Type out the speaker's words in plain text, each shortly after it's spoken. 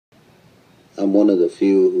I'm one of the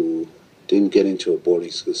few who didn't get into a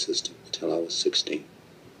boarding school system until I was 16.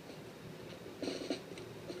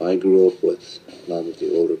 I grew up with a lot of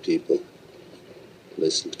the older people,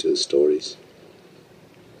 listening to stories.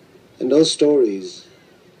 And those stories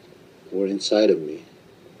were inside of me.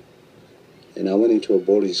 And I went into a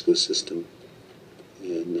boarding school system,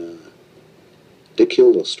 and they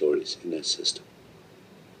killed those stories in that system.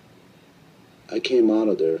 I came out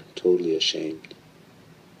of there totally ashamed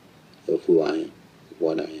of who I am,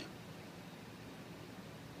 what I am.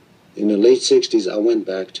 In the late 60s, I went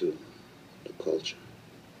back to the culture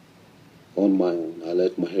on my own. I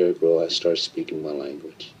let my hair grow. I started speaking my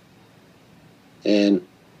language. And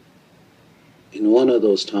in one of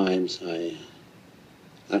those times, I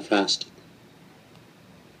fasted.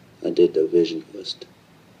 I did the Vision Quest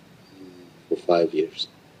for 5 years.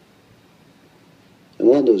 And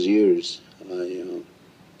one of those years,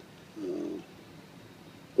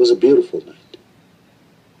 it was a beautiful night.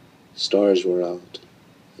 Stars were out,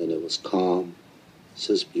 and it was calm. It's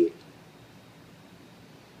just beautiful.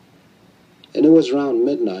 And it was around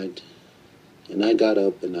midnight, and I got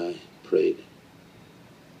up and I prayed.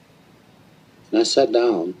 And I sat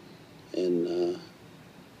down and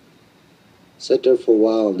sat there for a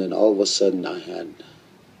while, and then all of a sudden I had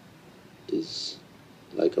these,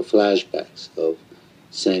 like a flashbacks of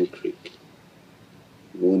Sand Creek,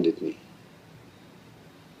 Wounded Knee.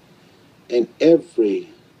 And every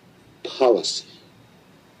policy,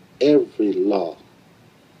 every law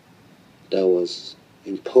that was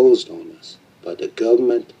imposed on us by the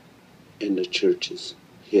government and the churches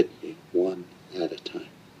hit me one at a time.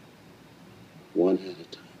 One at a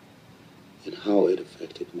time. And how it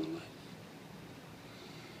affected my life.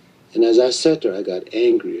 And as I sat there, I got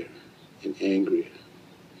angrier and angrier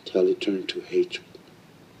until it turned to hatred.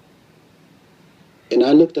 And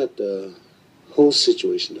I looked at the whole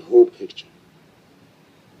situation, the whole picture,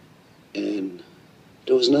 and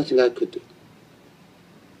there was nothing I could do.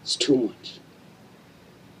 It's too much.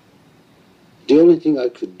 The only thing I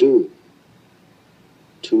could do,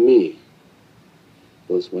 to me,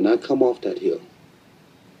 was when I come off that hill,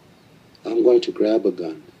 I'm going to grab a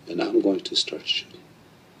gun and I'm going to start shooting.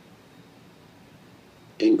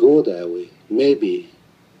 And go that way. Maybe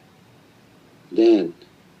then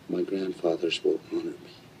my grandfathers will honor me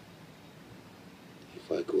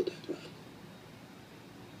if I go that route.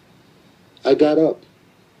 I got up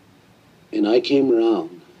and I came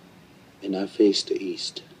around and I faced the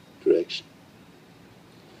east direction.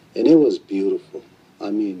 And it was beautiful. I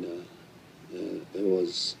mean, it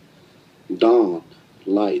was dawn,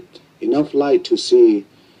 light, enough light to see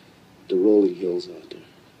the rolling hills out there.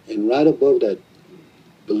 And right above that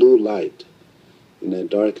blue light, in that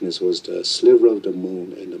darkness, was the sliver of the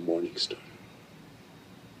moon and the morning star.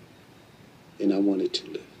 And I wanted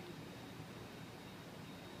to live.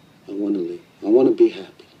 I want to live. I want to be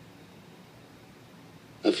happy.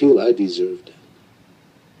 I feel I deserve that.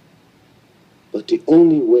 But the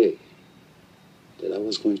only way that I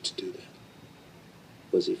was going to do that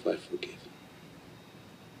was if I forgive.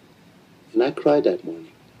 And I cried that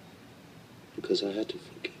morning because I had to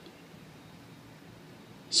forgive.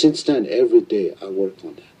 Since then, every day I work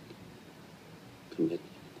on that commitment.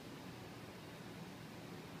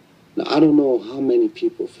 Now, I don't know how many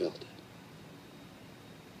people felt it,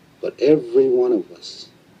 but every one of us,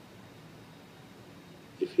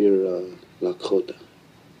 if you're a Lakota,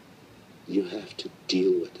 you have to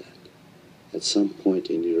deal with that at some point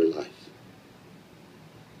in your life.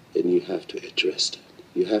 And you have to address that.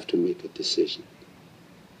 You have to make a decision.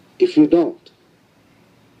 If you don't,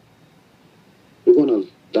 you're going to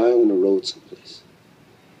die on the road someplace.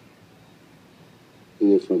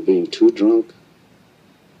 Either from being too drunk,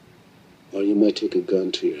 or you might take a gun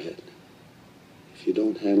to your head if you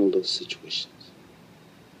don't handle those situations.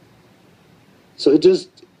 So this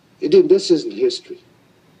isn't history.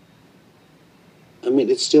 I mean,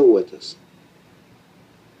 it's still with us.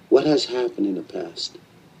 What has happened in the past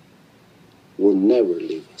will never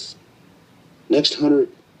leave us. Next 100,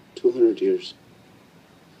 200 years,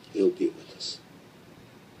 it'll be with us.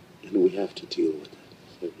 And we have to deal with that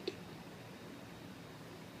every day.